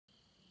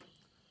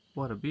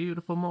What a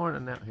beautiful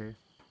morning out here.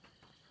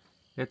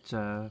 It's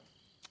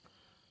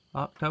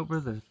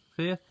October the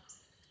 5th,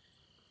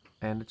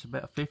 and it's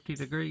about 50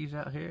 degrees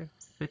out here,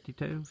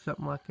 52,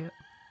 something like that.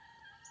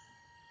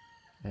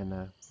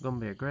 And gonna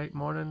be a great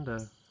morning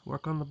to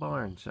work on the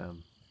barn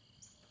some.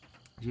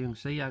 As you can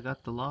see, I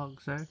got the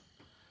logs there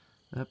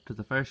up to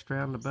the first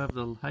round above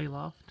the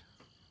hayloft,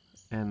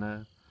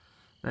 and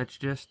that's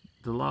just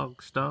the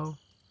log stall.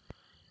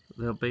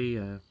 There'll be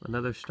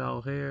another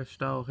stall here,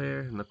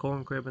 and the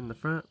corn crib in the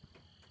front.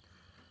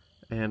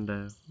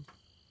 And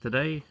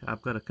today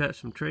I've got to cut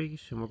some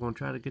trees, and we're going to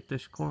try to get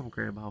this corn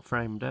crib all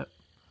framed up.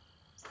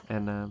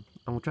 And I'm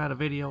going to try to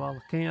video all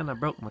I can. I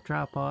broke my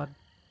tripod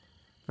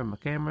from my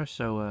camera,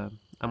 so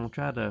I'm going to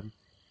try to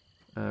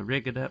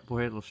rig it up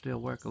where it'll still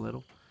work a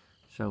little.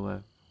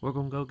 So we're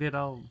going to go get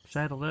all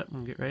saddled up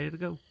and get ready to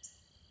go.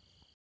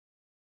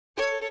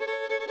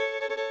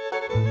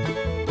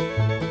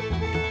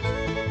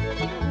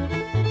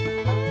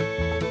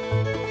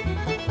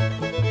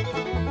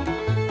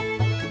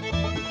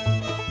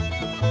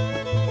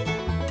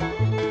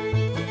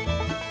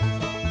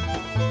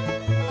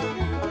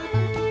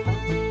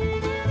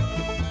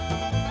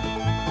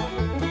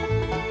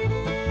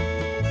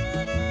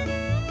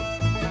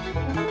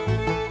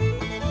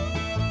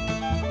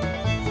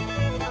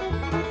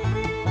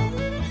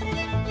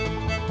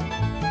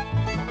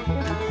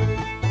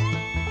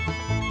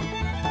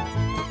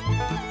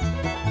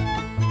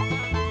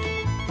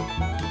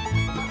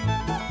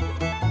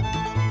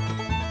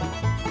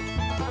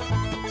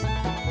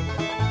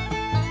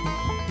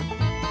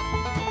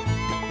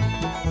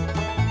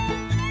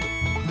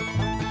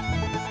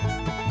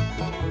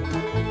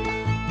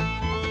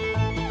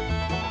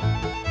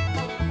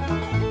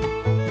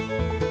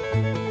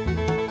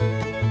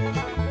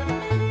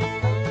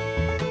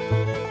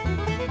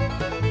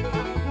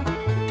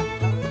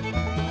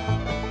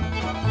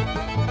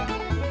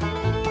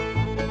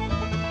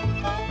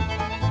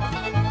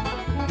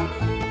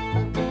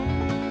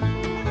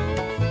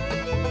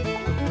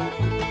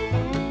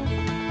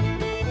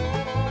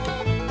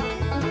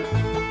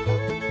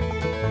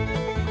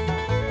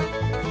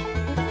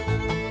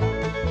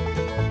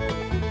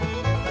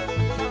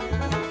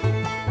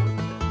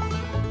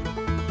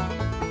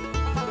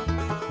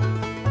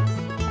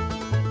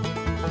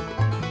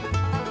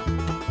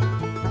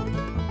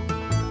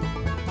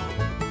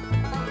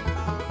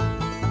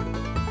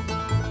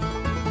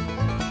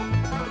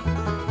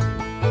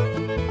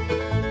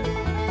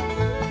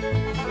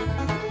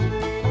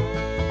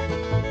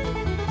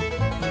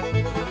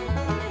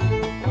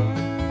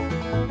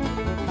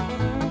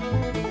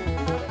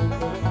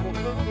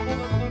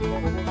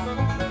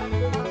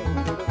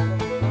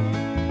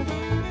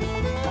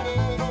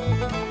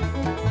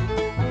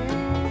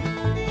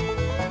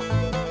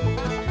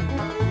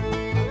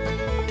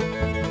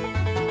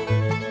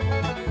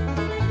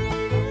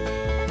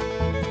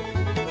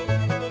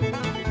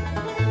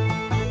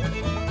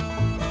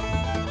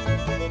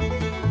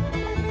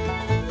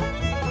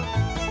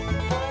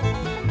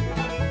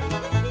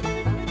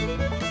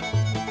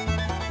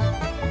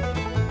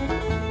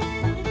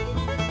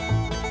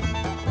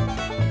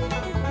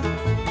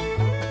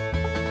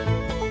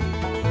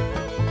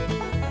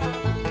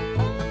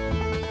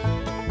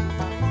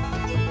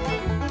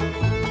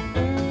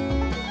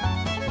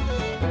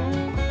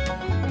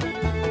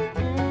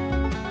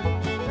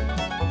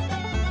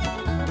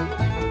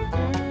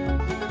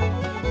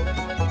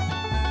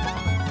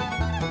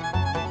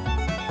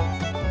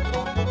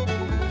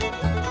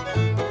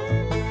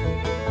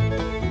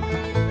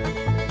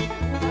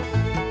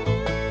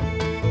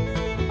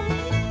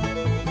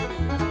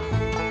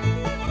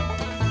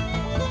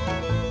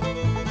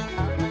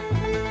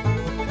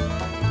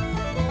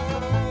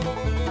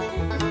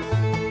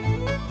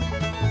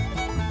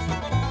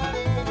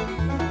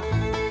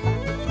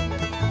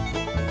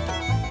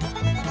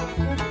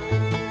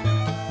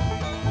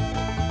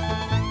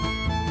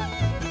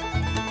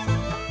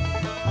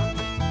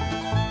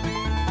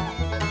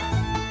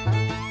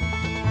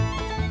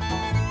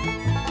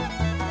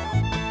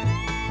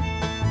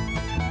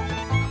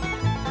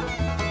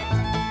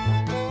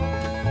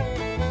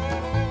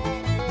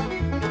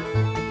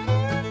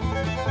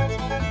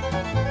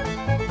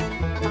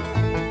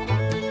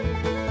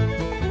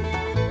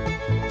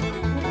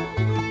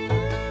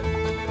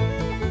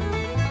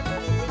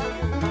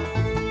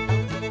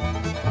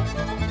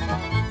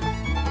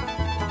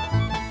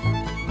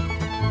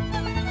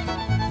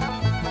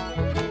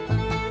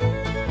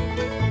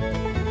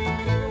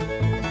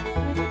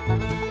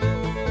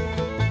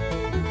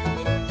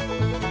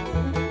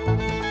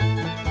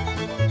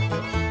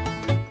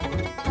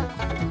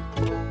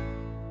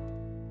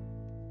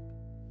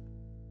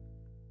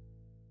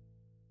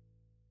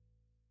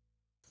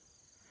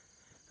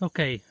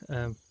 Okay,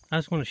 I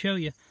just want to show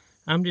you,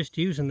 I'm just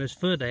using this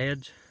foot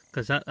edge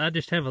because I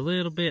just have a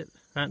little bit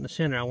right in the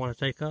center I want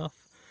to take off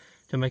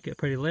to make it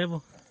pretty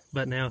level.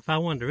 But now if I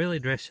wanted to really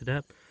dress it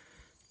up,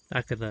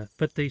 I could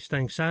put these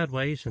things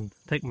sideways and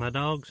take my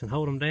dogs and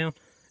hold them down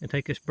and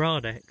take this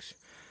broad axe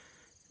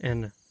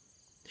and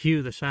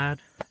hew the side,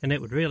 and it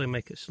would really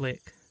make it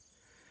slick.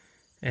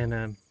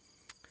 And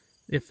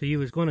if you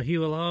was going to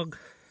hew a log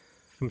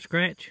from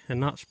scratch and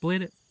not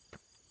split it,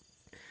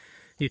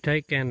 you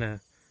take and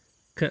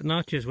cut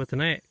notches with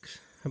an axe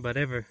about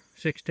every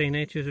 16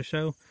 inches or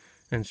so,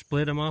 and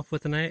split them off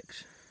with an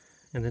axe,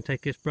 and then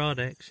take this broad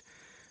axe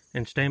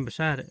and stand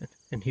beside it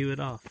and hew it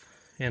off.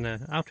 And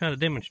I'll try to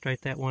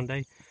demonstrate that one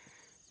day,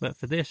 but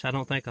for this I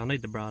don't think I'll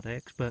need the broad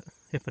axe, but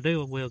if I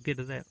do, we'll get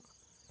to that.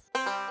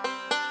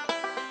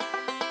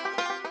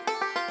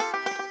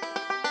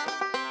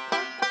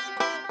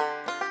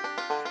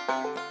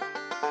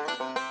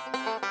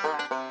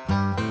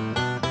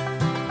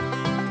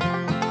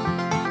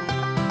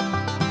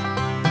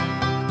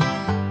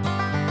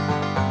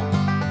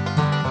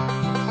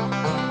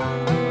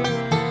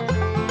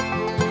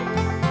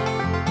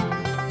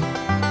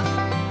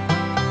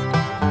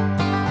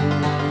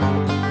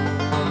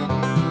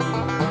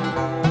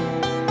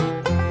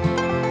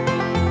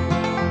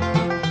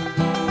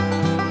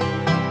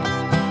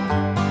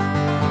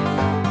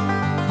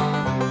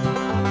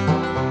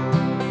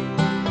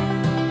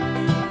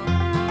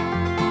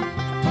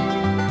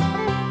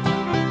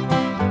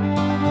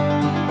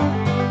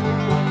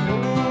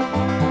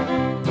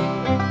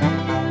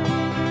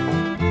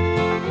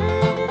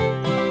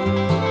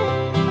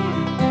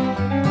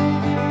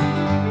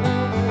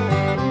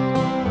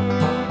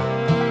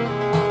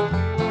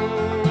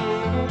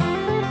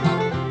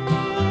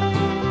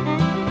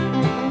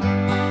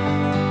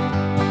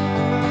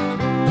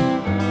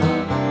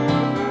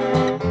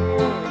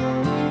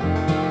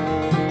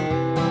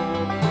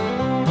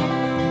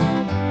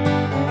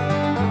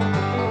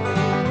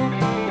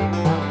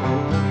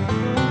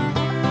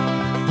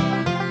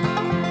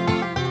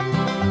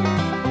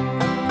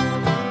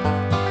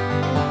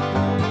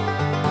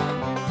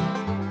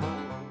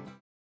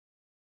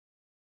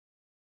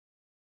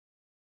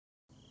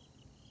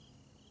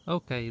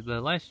 Okay,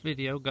 the last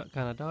video got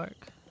kind of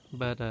dark,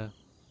 but the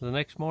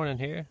next morning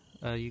here,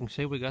 you can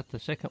see we got the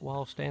second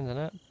wall standing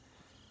up,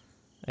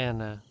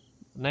 and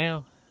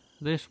now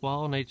this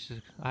wall needs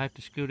to, I have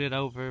to scoot it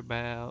over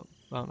about,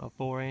 I don't know,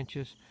 4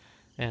 inches,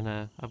 and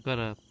I've got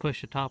to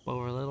push the top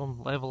over a little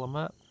and level them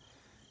up.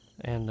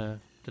 And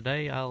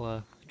today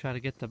I'll try to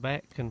get the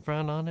back and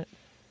front on it,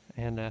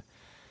 and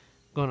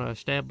going to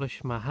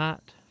establish my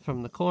height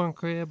from the corn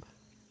crib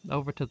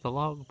over to the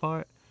log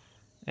part.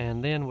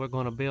 And then we're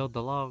going to build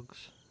the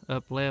logs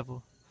up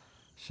level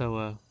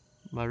so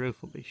my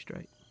roof will be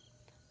straight.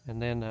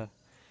 And then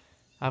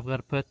I've got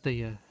to put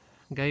the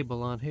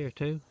gable on here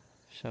too.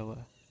 So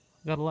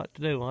got a lot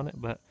to do on it,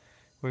 but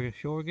we're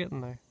sure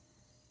getting there.